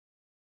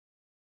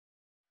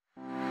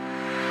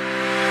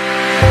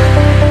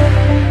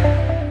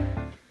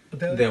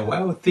The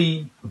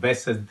wealthy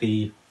versus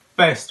the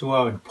first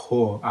world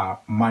poor are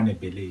money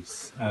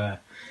beliefs.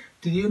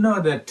 Did you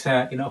know that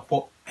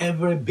for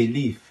every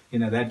belief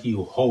that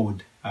you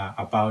hold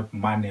about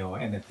money or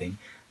anything,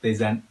 there's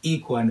an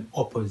equal and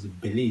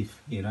opposite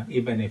belief.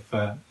 Even if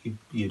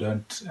you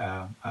don't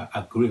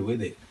agree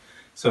with it.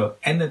 So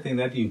anything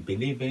that you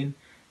believe in,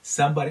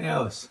 somebody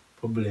else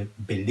probably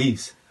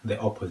believes the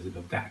opposite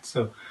of that.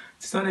 So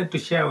just wanted to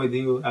share with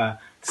you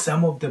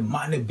some of the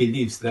money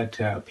beliefs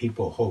that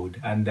people hold,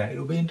 and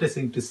it'll be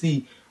interesting to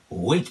see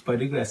which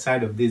particular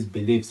side of these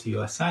beliefs you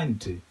are assigned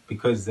to,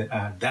 because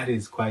that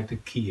is quite a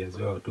key as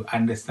well to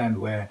understand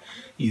where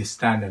you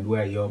stand and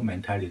where your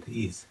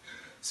mentality is.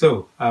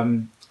 So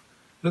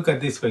look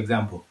at this, for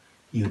example.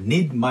 You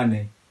need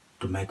money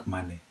to make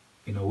money.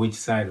 Which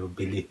side of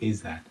belief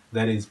is that?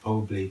 That is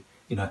probably,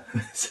 the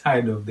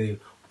side of the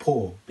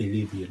poor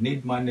belief. You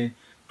need money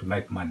to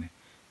make money.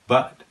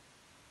 But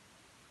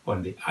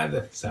on the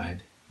other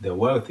side, the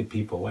wealthy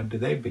people, what do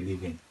they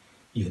believe in?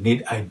 You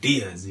need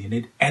ideas, you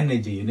need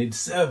energy, you need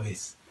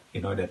service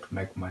in order to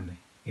make money.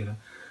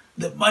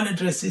 The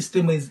monetary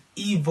system is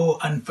evil,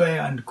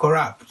 unfair, and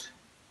corrupt.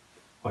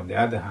 On the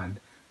other hand,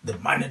 the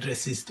monetary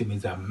system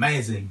is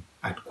amazing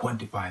at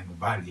quantifying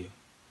value.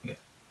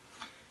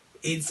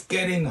 It's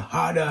getting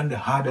harder and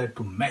harder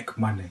to make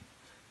money.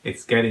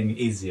 It's getting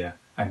easier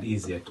and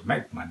easier to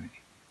make money.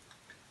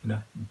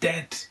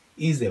 Debt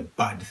is a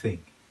bad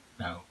thing.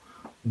 Now,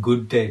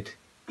 good debt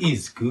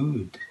is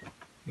good.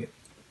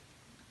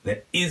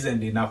 There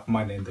isn't enough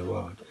money in the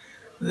world.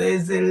 There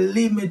is a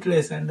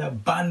limitless and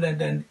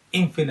abundant and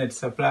infinite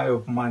supply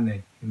of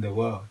money in the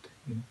world.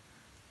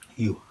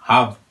 You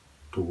have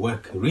to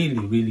work really,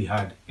 really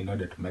hard in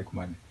order to make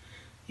money.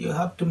 You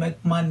have to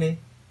make money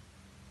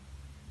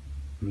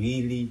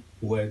really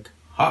work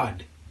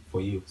hard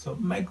for you. So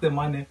make the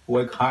money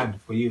work hard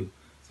for you.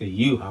 So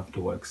you have to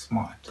work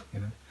smart.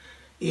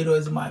 It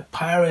was my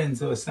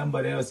parents or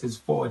somebody else's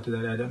fault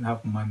that I don't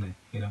have money.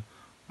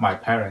 My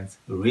parents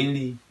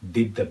really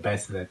did the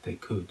best that they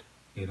could,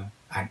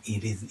 and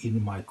it is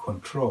in my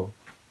control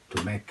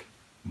to make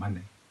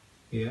money.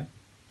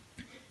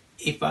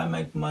 If I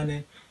make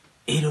money,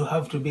 it'll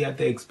have to be at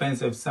the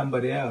expense of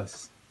somebody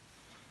else.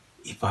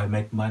 If I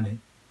make money,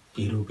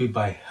 it'll be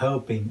by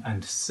helping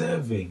and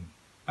serving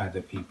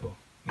other people.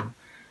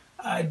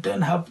 I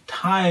don't have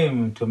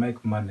time to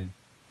make money.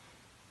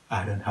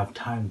 I don't have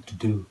time to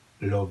do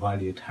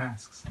low-value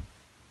tasks.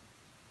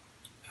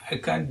 I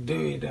can't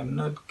do it. I'm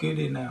not good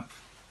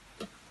enough.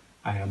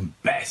 I am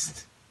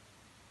best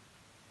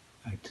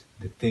at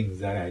the things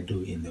that I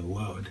do in the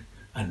world,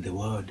 and the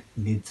world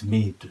needs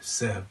me to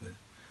serve it.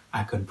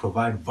 I can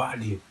provide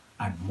value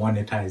and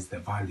monetize the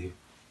value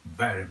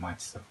very much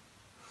so.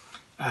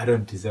 I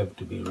don't deserve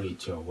to be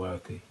rich or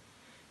wealthy.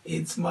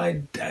 It's my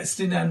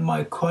destiny and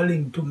my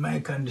calling to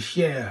make and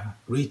share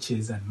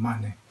riches and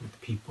money with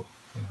people.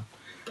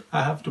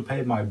 I have to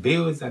pay my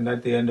bills, and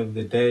at the end of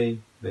the day,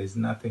 there's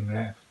nothing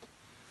left.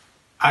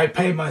 I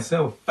pay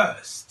myself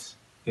first,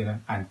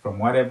 and from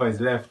whatever is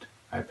left,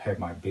 I pay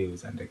my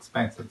bills and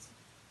expenses.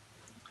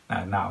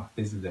 Now,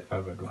 this is the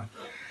favorite one.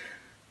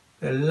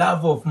 The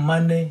love of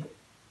money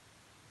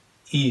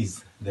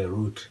is the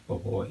root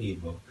of all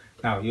evil.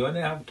 Now, you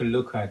only have to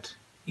look at,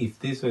 if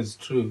this was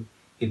true,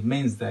 it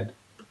means that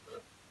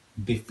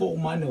before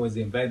money was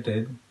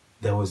invented,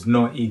 there was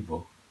no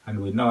evil. And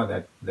we know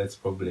that that's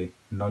probably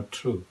not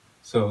true.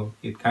 So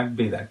it can't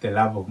be that the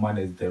love of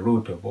money is the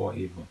root of all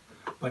evil.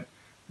 But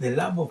the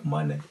love of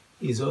money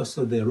is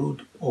also the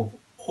root of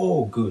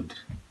all good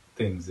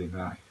things in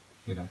life.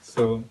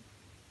 So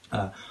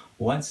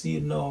once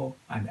you know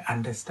and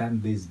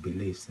understand these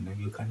beliefs,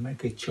 you can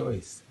make a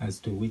choice as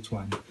to which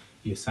one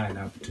you sign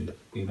up to,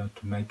 to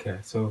make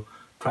so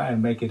try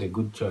and make it a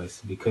good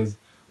choice, because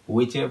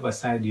whichever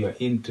side you're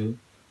into,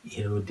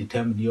 it will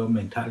determine your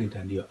mentality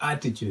and your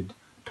attitude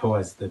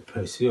towards the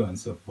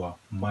pursuance of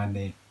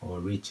money or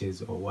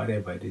riches or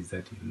whatever it is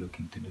that you're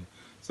looking to do.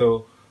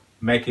 So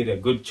make it a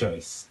good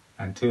choice.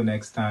 Until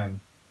next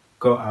time,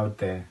 go out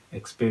there,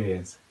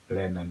 experience,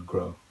 learn and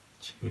grow.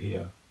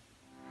 Cheerio.